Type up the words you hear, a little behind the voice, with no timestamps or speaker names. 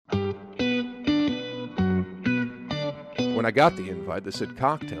when I got the invite that said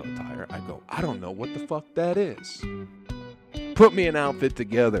cocktail attire, I go, I don't know what the fuck that is. Put me an outfit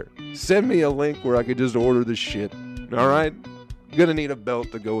together. Send me a link where I could just order the shit. All right? Gonna need a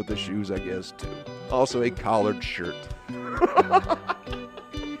belt to go with the shoes, I guess, too. Also a collared shirt.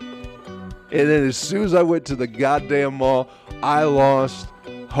 And then as soon as I went to the goddamn mall, I lost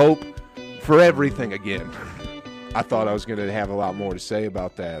hope for everything again. I thought I was going to have a lot more to say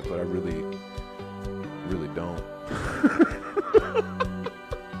about that, but I really don't.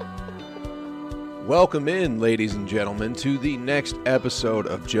 Welcome in, ladies and gentlemen, to the next episode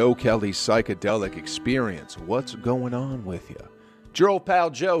of Joe Kelly's Psychedelic Experience. What's going on with you? It's your old pal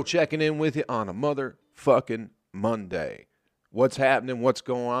Joe checking in with you on a motherfucking Monday. What's happening? What's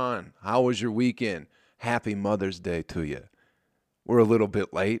going on? How was your weekend? Happy Mother's Day to you. We're a little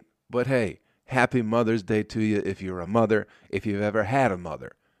bit late, but hey, happy Mother's Day to you if you're a mother, if you've ever had a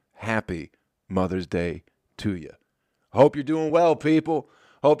mother. Happy Mother's Day to you. Hope you're doing well, people.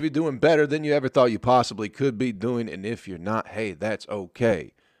 Hope you're doing better than you ever thought you possibly could be doing, and if you're not, hey, that's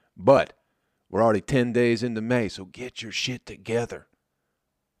okay. But we're already 10 days into May, so get your shit together,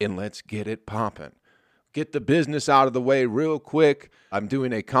 and let's get it popping. Get the business out of the way real quick. I'm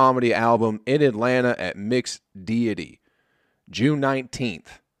doing a comedy album in Atlanta at Mixed Deity, June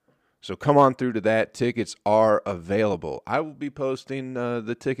 19th. So come on through to that. Tickets are available. I will be posting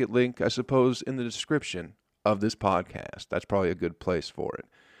the ticket link, I suppose, in the description of this podcast. That's probably a good place for it.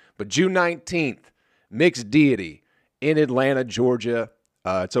 But June 19th, Mixed Deity in Atlanta, Georgia.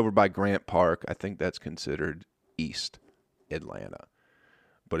 It's over by Grant Park. I think that's considered East Atlanta.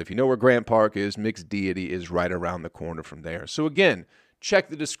 But if you know where Grant Park is, Mixed Deity is right around the corner from there. So again, check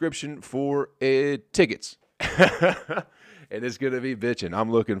the description for tickets. And it's going to be bitching.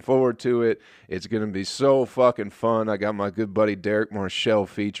 I'm looking forward to it. It's going to be so fucking fun. I got my good buddy Derek Marshall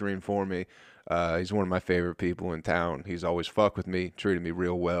featuring for me. He's one of my favorite people in town. He's always fucked with me, treated me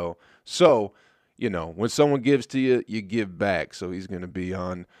real well. So, you know, when someone gives to you, you give back. So he's going to be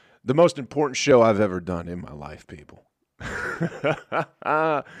on the most important show I've ever done in my life, people.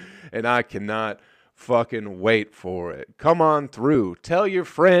 And I cannot fucking wait for it. Come on through. Tell your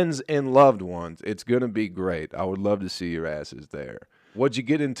friends and loved ones. It's going to be great. I would love to see your asses there. What'd you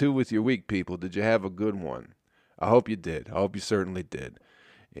get into with your week, people? Did you have a good one? I hope you did. I hope you certainly did.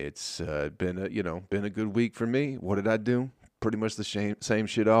 It's been a good week for me. What did I do? Pretty much the same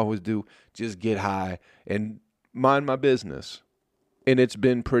shit I always do. Just get high and mind my business. And it's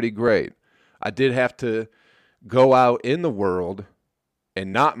been pretty great. I did have to go out in the world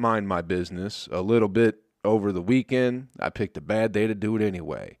and not mind my business a little bit over the weekend. I picked a bad day to do it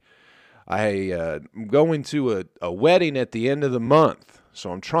anyway. I'm going to a wedding at the end of the month,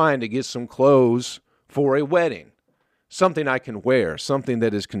 so I'm trying to get some clothes for a wedding. Something I can wear, something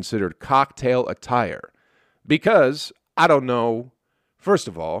that is considered cocktail attire. Because, I don't know, first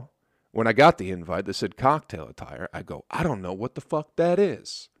of all, when I got the invite that said cocktail attire, I go, I don't know what the fuck that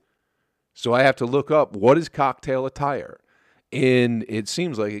is. So I have to look up what is cocktail attire. And it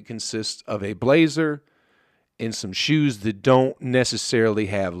seems like it consists of a blazer and some shoes that don't necessarily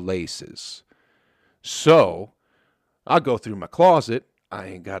have laces. So I'll go through my closet. I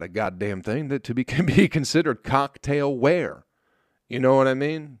ain't got a goddamn thing that can be considered cocktail wear. You know what I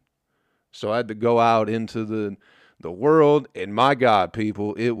mean? So I had to go out into the world. And my God,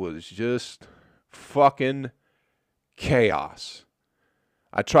 people, it was just fucking chaos.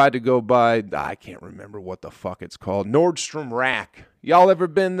 I tried to go by, I can't remember what the fuck it's called, Nordstrom Rack. Y'all ever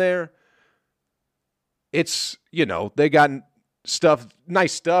been there? It's, they got stuff,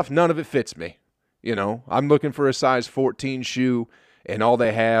 nice stuff. None of it fits me. I'm looking for a size 14 shoe, and all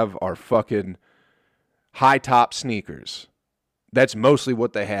they have are fucking high-top sneakers. That's mostly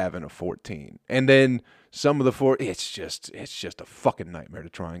what they have in a 14. And then some of the it's just a fucking nightmare to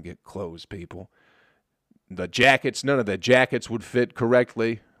try and get clothes, people. The jackets, none of the jackets would fit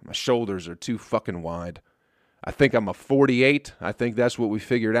correctly. My shoulders are too fucking wide. I think I'm a 48. I think that's what we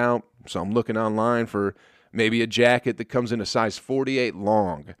figured out. So I'm looking online for maybe a jacket that comes in a size 48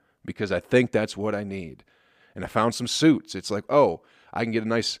 long because I think that's what I need. And I found some suits. It's like, oh, I can get a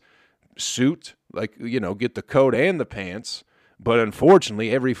nice suit, like, get the coat and the pants. But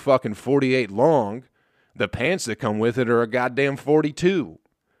unfortunately, every fucking 48 long, the pants that come with it are a goddamn 42.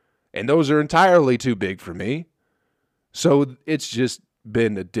 And those are entirely too big for me. So it's just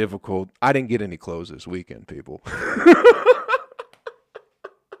been I didn't get any clothes this weekend, people.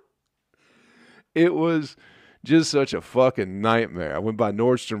 It was just such a fucking nightmare. I went by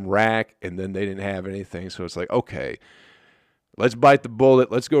Nordstrom Rack, and then they didn't have anything. So it's like, okay, Let's bite the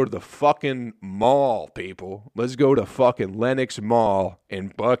bullet. Let's go to the fucking mall, people. Let's go to fucking Lenox Mall in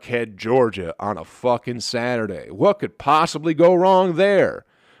Buckhead, Georgia on a fucking Saturday. What could possibly go wrong there?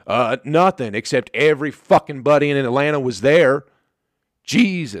 Nothing, except every fucking buddy in Atlanta was there.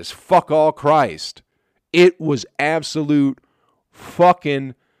 Jesus, fuck all Christ. It was absolute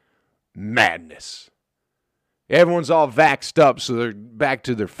fucking madness. Everyone's all vaxxed up, so they're back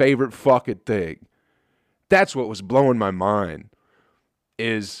to their favorite fucking thing. That's what was blowing my mind,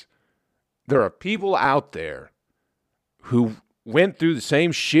 is there are people out there who went through the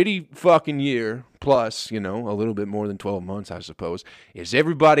same shitty fucking year, plus, a little bit more than 12 months, I suppose, as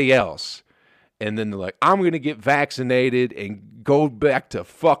everybody else. And then they're like, I'm going to get vaccinated and go back to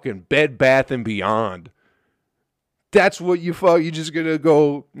fucking Bed Bath & Beyond. That's what you just going to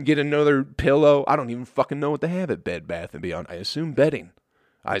go get another pillow? I don't even fucking know what they have at Bed Bath & Beyond. I assume bedding.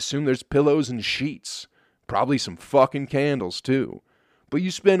 I assume there's pillows and sheets. Probably some fucking candles, too. But you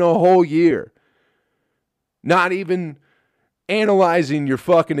spend a whole year not even analyzing your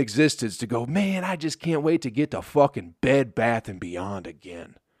fucking existence to go, man, I just can't wait to get to fucking Bed Bath & Beyond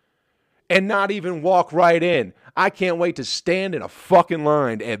again. And not even walk right in. I can't wait to stand in a fucking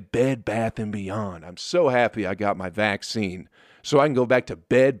line at Bed Bath & Beyond. I'm so happy I got my vaccine so I can go back to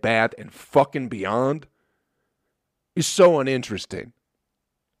Bed Bath & fucking Beyond. It's so uninteresting.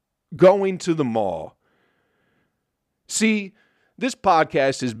 Going to the mall. See, this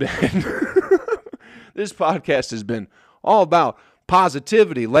podcast has been all about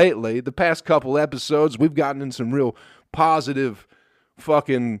positivity lately. The past couple episodes, we've gotten in some real positive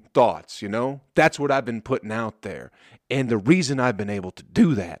fucking thoughts, That's what I've been putting out there. And the reason I've been able to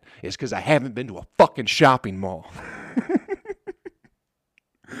do that is because I haven't been to a fucking shopping mall.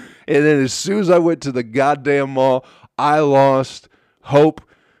 And then as soon as I went to the goddamn mall, I lost hope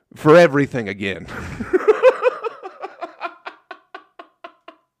for everything again.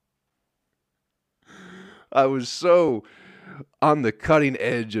 I was so on the cutting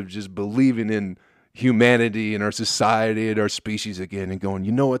edge of just believing in humanity and our society and our species again and going,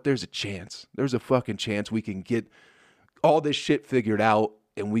 you know what, there's a chance. There's a fucking chance we can get all this shit figured out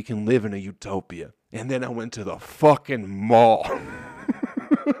and we can live in a utopia. And then I went to the fucking mall.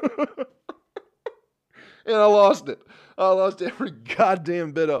 And I lost it. I lost every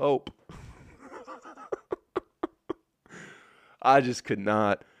goddamn bit of hope. I just could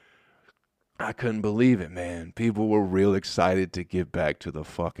not. I couldn't believe it, man. People were real excited to get back to the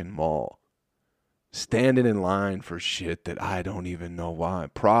fucking mall. Standing in line for shit that I don't even know why.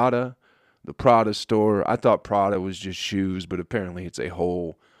 Prada, the Prada store. I thought Prada was just shoes, but apparently it's a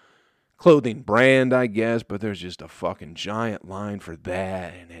whole clothing brand, I guess. But there's just a fucking giant line for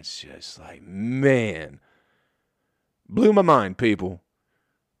that. And it's just like, man. Blew my mind, people.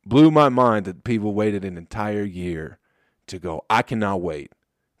 Blew my mind that people waited an entire year to go, I cannot wait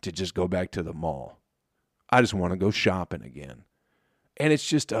to just go back to the mall. I just want to go shopping again. And it's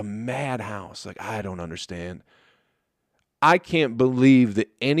just a madhouse. Like, I don't understand. I can't believe that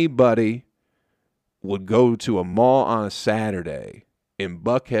anybody would go to a mall on a Saturday in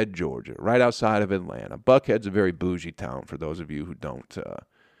Buckhead, Georgia, right outside of Atlanta. Buckhead's a very bougie town for those of you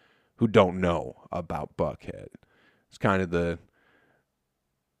who don't know about Buckhead. It's kind of the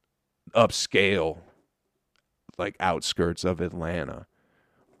upscale, like, outskirts of Atlanta.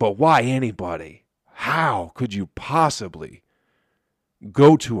 But why anybody? How could you possibly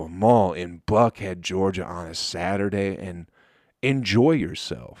go to a mall in Buckhead, Georgia on a Saturday and enjoy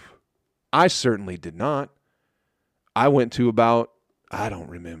yourself? I certainly did not. I went to I don't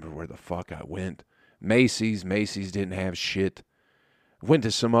remember where the fuck I went. Macy's didn't have shit. Went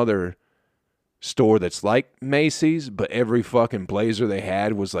to some other store that's like Macy's, but every fucking blazer they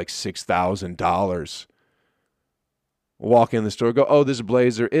had was like $6,000. Walk in the store, go, oh, this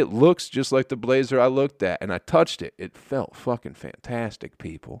blazer, it looks just like the blazer I looked at. And I touched it. It felt fucking fantastic,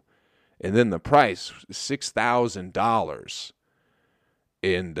 people. And then the price, $6,000.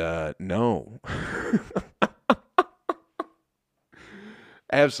 And no.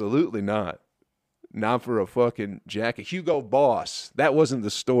 Absolutely not. Not for a fucking jacket. Hugo Boss. That wasn't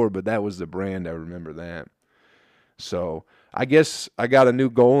the store, but that was the brand. I remember that. So I guess I got a new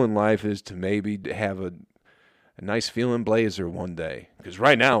goal in life is to maybe have a nice feeling blazer one day. Because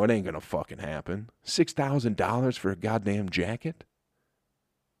right now it ain't going to fucking happen. $6,000 for a goddamn jacket?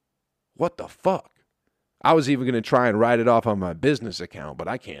 What the fuck? I was even going to try and write it off on my business account, but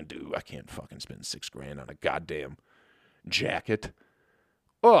I can't fucking spend $6,000 on a goddamn jacket.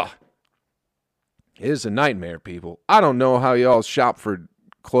 Ugh. It is a nightmare, people. I don't know how y'all shop for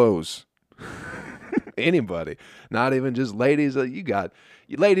clothes Anybody, not even just ladies.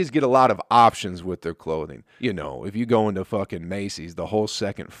 Ladies get a lot of options with their clothing. You know, if you go into fucking Macy's, the whole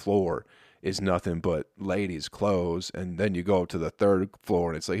second floor is nothing but ladies' clothes, and then you go up to the third floor,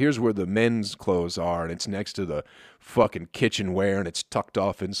 and it's like, here's where the men's clothes are, and it's next to the fucking kitchenware, and it's tucked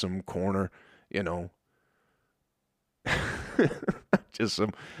off in some corner, you know. Just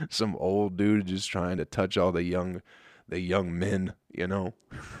some old dude just trying to touch all the young men, you know.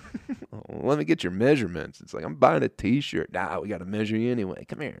 Let me get your measurements. It's like, I'm buying a t-shirt. Nah, we got to measure you anyway.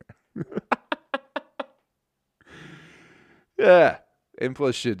 Come here. Yeah. And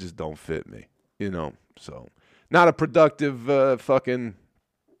plus shit just don't fit me, you know. So, not a productive fucking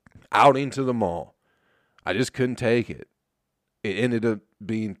outing to the mall. I just couldn't take it. It ended up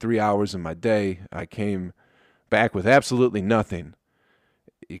being 3 hours of my day. I came back with absolutely nothing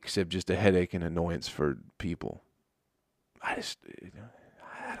except just a headache and annoyance for people. I don't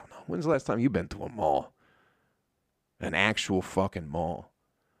know. When's the last time you've been to a mall? An actual fucking mall.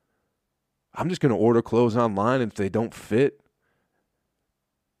 I'm just going to order clothes online, and if they don't fit,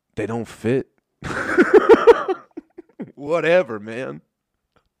 they don't fit. Whatever, man.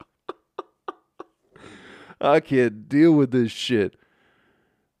 I can't deal with this shit.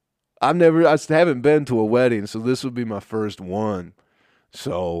 I haven't been to a wedding, so this will be my first one.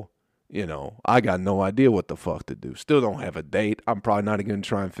 So, you know, I got no idea what the fuck to do. Still don't have a date. I'm probably not even going to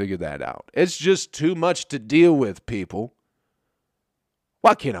try and figure that out. It's just too much to deal with, people.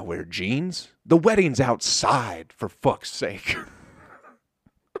 Why can't I wear jeans? The wedding's outside, for fuck's sake.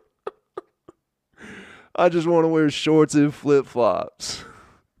 I just want to wear shorts and flip-flops.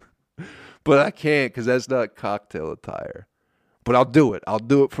 But I can't, because that's not cocktail attire. But I'll do it. I'll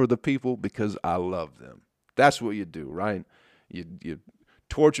do it for the people because I love them. That's what you do, right? You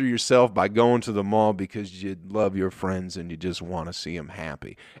torture yourself by going to the mall because you love your friends and you just want to see them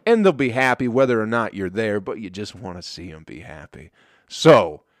happy. And they'll be happy whether or not you're there, but you just want to see them be happy.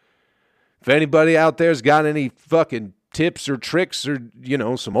 So, if anybody out there's got any fucking tips or tricks or, you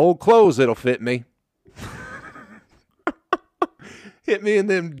know, some old clothes that'll fit me, hit me in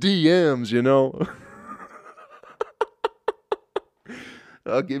them DMs, you know.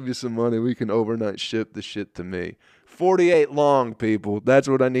 I'll give you some money. We can overnight ship the shit to me. 48 long, people. That's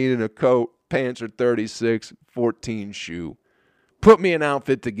what I need in a coat. Pants are 36. 14 shoe. Put me an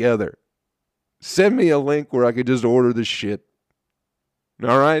outfit together. Send me a link where I could just order the shit.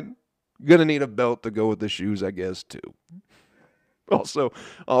 All right? Gonna need a belt to go with the shoes, I guess, too. Also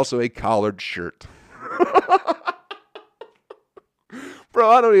a collared shirt. Bro,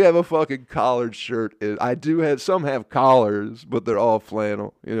 I don't even have a fucking collared shirt. I do have, some have collars, but they're all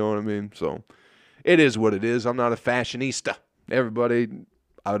flannel. You know what I mean? So, it is what it is. I'm not a fashionista.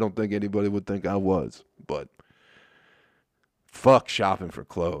 I don't think anybody would think I was. But, fuck shopping for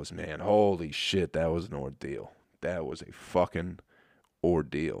clothes, man. Holy shit, that was an ordeal. That was a fucking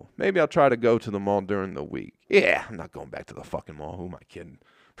ordeal. Maybe I'll try to go to the mall during the week. Yeah, I'm not going back to the fucking mall. Who am I kidding?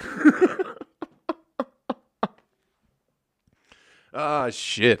 Ah,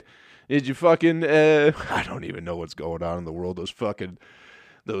 shit. Did you fucking, I don't even know what's going on in the world.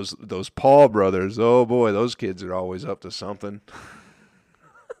 Those Paul brothers. Oh, boy, those kids are always up to something.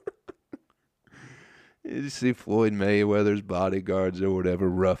 You see Floyd Mayweather's bodyguards or whatever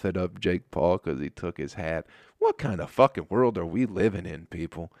rough it up Jake Paul because he took his hat. What kind of fucking world are we living in,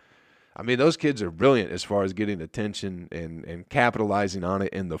 people? I mean, those kids are brilliant as far as getting attention and capitalizing on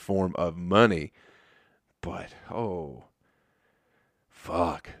it in the form of money. But, oh,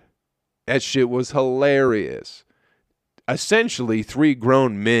 fuck. That shit was hilarious. Essentially, 3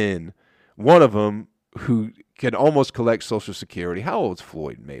 grown men, one of them who can almost collect Social Security. How old's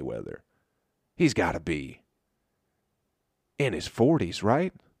Floyd Mayweather? He's got to be in his 40s,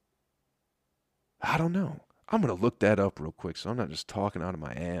 right? I don't know. I'm going to look that up real quick so I'm not just talking out of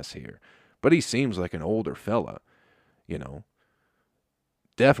my ass here. But he seems like an older fella, you know.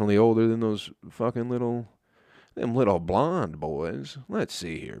 Definitely older than those fucking little blonde boys. Let's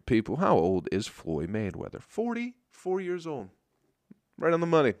see here, people. How old is Floyd Mayweather? 44 years old. Right on the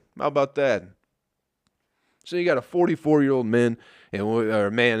money. How about that? So you got a 44-year-old man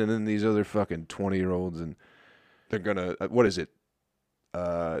and then these other fucking 20-year-olds, and they're gonna, what is it?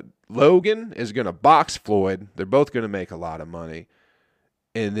 Logan is gonna box Floyd. They're both gonna make a lot of money,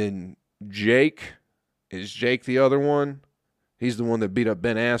 and then Jake, is Jake the other one? He's the one that beat up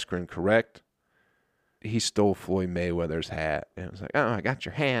Ben Askren, correct? He stole Floyd Mayweather's hat, and it was like, oh, I got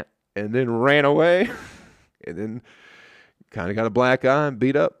your hat, and then ran away, and then kind of got a black eye and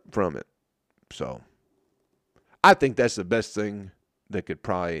beat up from it. So I think that's the best thing that could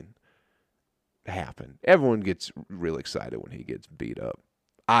probably happen. Everyone gets real excited when he gets beat up.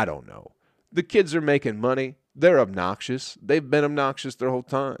 I don't know. The kids are making money. They're obnoxious. They've been obnoxious their whole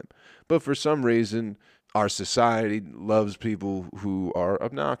time. But for some reason, our society loves people who are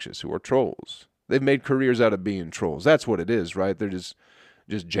obnoxious, who are trolls. They've made careers out of being trolls. That's what it is, right? They're just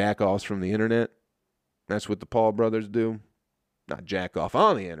jack-offs from the internet. That's what the Paul brothers do. Not jack off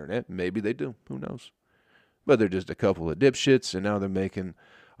on the internet. Maybe they do. Who knows? But they're just a couple of dipshits, and now they're making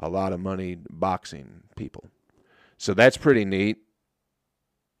a lot of money boxing people. So that's pretty neat.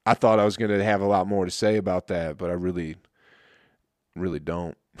 I thought I was going to have a lot more to say about that, but I really, really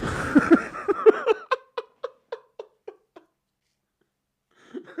don't.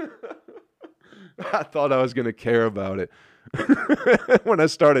 I thought I was going to care about it when I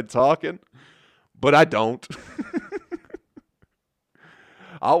started talking, but I don't.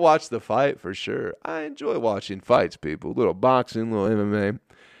 I'll watch the fight for sure. I enjoy watching fights, people. Little boxing, little MMA.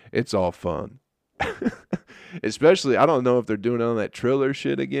 It's all fun. Especially, I don't know if they're doing all that Triller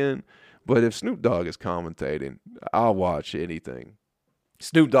shit again, but if Snoop Dogg is commentating, I'll watch anything.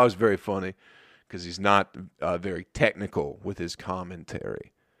 Snoop Dogg's very funny because he's not very technical with his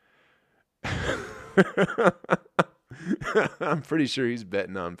commentary. I'm pretty sure he's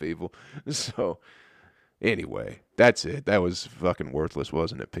betting on people. So, anyway, that's it. That was fucking worthless,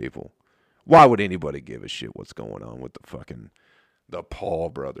 wasn't it, people? Why would anybody give a shit what's going on with the Paul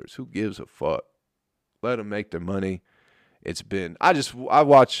brothers? Who gives a fuck? Let them make their money. I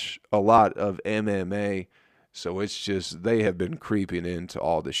watch a lot of MMA, so it's just they have been creeping into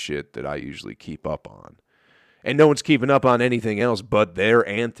all the shit that I usually keep up on. And no one's keeping up on anything else but their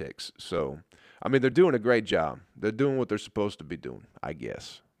antics. So, I mean, they're doing a great job. They're doing what they're supposed to be doing, I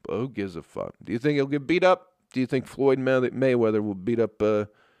guess. But who gives a fuck? Do you think he'll get beat up? Do you think Floyd Mayweather will beat up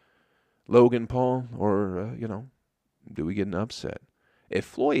Logan Paul? Or, do we get an upset? If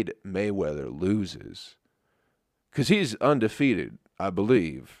Floyd Mayweather loses, because he's undefeated, I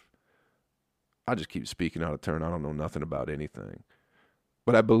believe. I just keep speaking out of turn. I don't know nothing about anything.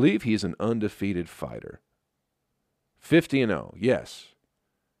 But I believe he's an undefeated fighter. 50-0, yes.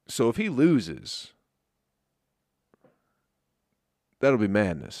 So if he loses, that'll be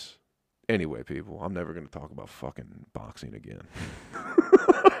madness. Anyway, people, I'm never going to talk about fucking boxing again.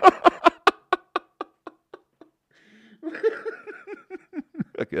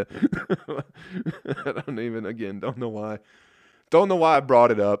 Okay. I don't know why. Don't know why I brought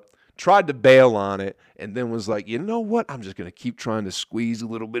it up. Tried to bail on it, and then was like, you know what? I'm just going to keep trying to squeeze a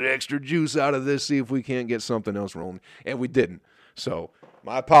little bit extra juice out of this, see if we can't get something else rolling. And we didn't. So,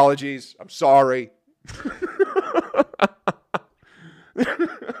 my apologies. I'm sorry.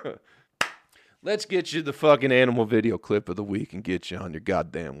 Let's get you the fucking animal video clip of the week and get you on your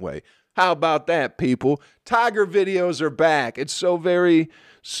goddamn way. How about that, people? Tiger videos are back. It's so very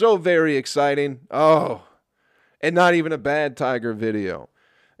exciting. Oh, and not even a bad tiger video.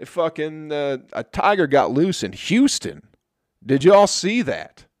 A tiger got loose in Houston. Did you all see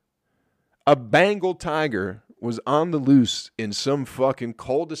that? A Bengal tiger was on the loose in some fucking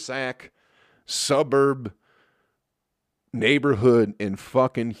cul-de-sac suburb neighborhood in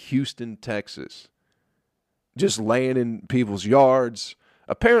fucking Houston, Texas. Just laying in people's yards.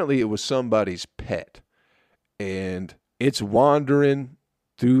 Apparently it was somebody's pet. And it's wandering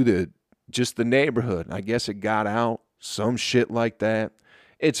through the neighborhood. I guess it got out. Some shit like that.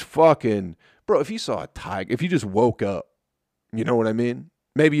 It's fucking... Bro, if you saw a tiger, if you just woke up, you know what I mean?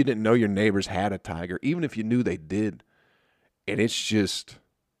 Maybe you didn't know your neighbors had a tiger. Even if you knew they did. And it's just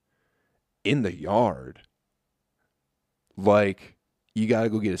in the yard. Like, you got to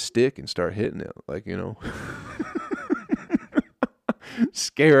go get a stick and start hitting it. Like,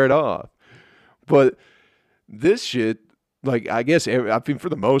 scare it off. But this shit, like, I guess, for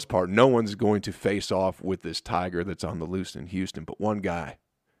the most part, no one's going to face off with this tiger that's on the loose in Houston. But one guy,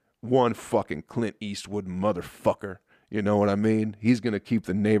 one fucking Clint Eastwood motherfucker, you know what I mean? He's going to keep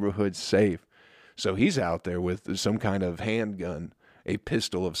the neighborhood safe. So he's out there with some kind of handgun, a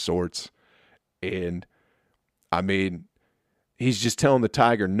pistol of sorts. And, I mean, he's just telling the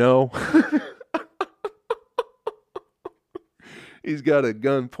tiger no. He's got a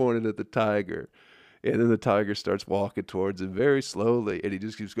gun pointed at the tiger. And then the tiger starts walking towards him very slowly. And he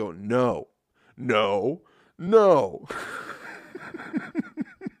just keeps going, no, no, no.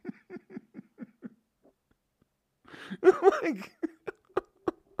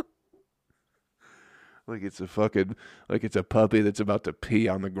 like it's a puppy that's about to pee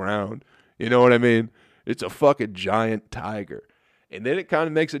on the ground. You know what I mean? It's a fucking giant tiger. And then it kind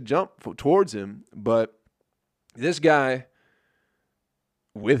of makes a jump towards him. But this guy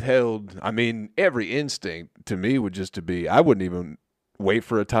withheld, every instinct to me would just to be, I wouldn't even wait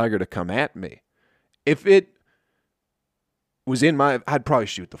for a tiger to come at me. If it was I'd probably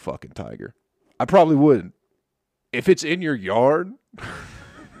shoot the fucking tiger. I probably wouldn't. If it's in your yard,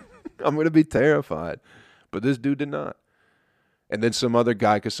 I'm going to be terrified. But this dude did not. And then some other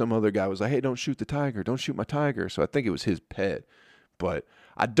guy was like, hey, don't shoot the tiger. Don't shoot my tiger. So I think it was his pet. But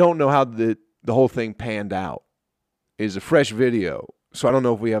I don't know how the whole thing panned out. It's a fresh video. So I don't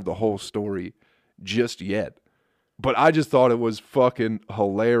know if we have the whole story just yet. But I just thought it was fucking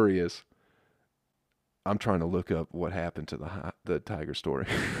hilarious. I'm trying to look up what happened to the tiger story.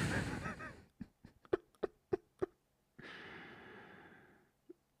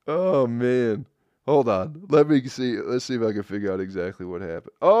 Oh, man. Hold on. Let's see if I can figure out exactly what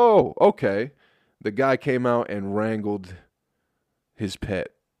happened. Oh, okay. The guy came out and wrangled his pet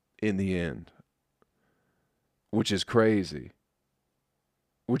in the end, which is crazy.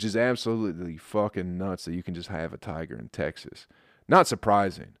 Which is absolutely fucking nuts that you can just have a tiger in Texas. Not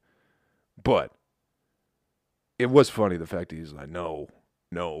surprising, but it was funny the fact that he's like, no.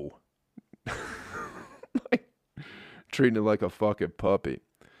 Like, treating it like a fucking puppy.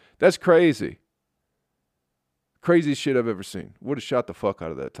 That's crazy. Craziest shit I've ever seen. Would have shot the fuck out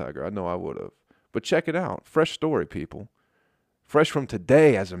of that tiger. I know I would have. But check it out. Fresh story, people. Fresh from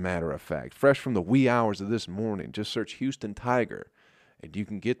today, as a matter of fact. Fresh from the wee hours of this morning. Just search Houston Tiger, and you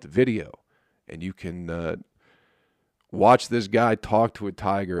can get the video. And you can watch this guy talk to a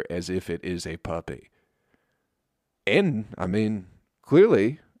tiger as if it is a puppy. And, I mean,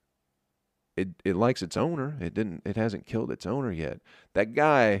 clearly, it likes its owner. It hasn't killed its owner yet. That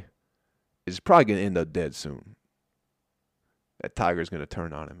guy is probably going to end up dead soon. That tiger's going to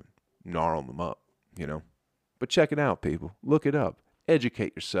turn on him and gnarl him up, you know. But check it out, people. Look it up.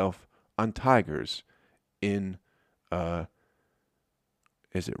 Educate yourself on tigers in, is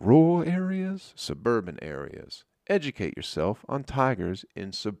it rural areas? Suburban areas. Educate yourself on tigers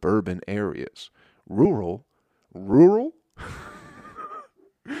in suburban areas. Rural?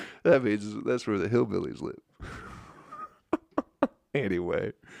 That means that's where the hillbillies live.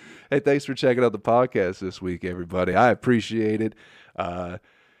 Anyway. Hey, thanks for checking out the podcast this week, everybody. I appreciate it. I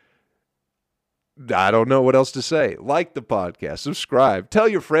don't know what else to say. Like the podcast. Subscribe. Tell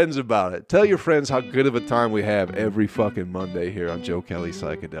your friends about it. Tell your friends how good of a time we have every fucking Monday here on Joe Kelly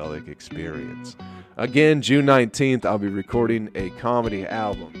Psychedelic Experience. Again, June 19th, I'll be recording a comedy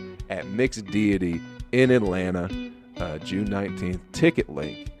album at Mixed Deity in Atlanta. June 19th. Ticket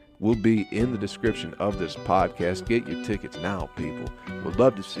link will be in the description of this podcast. Get your tickets now, people. We'd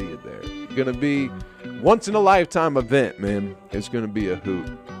love to see you there. It's going to be once in a lifetime event, man. It's going to be a hoot.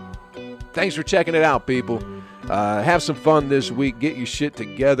 Thanks for checking it out, people. Have some fun this week. Get your shit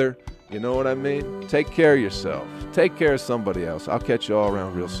together. You know what I mean? Take care of yourself. Take care of somebody else. I'll catch you all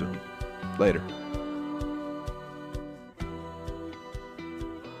around real soon. Later.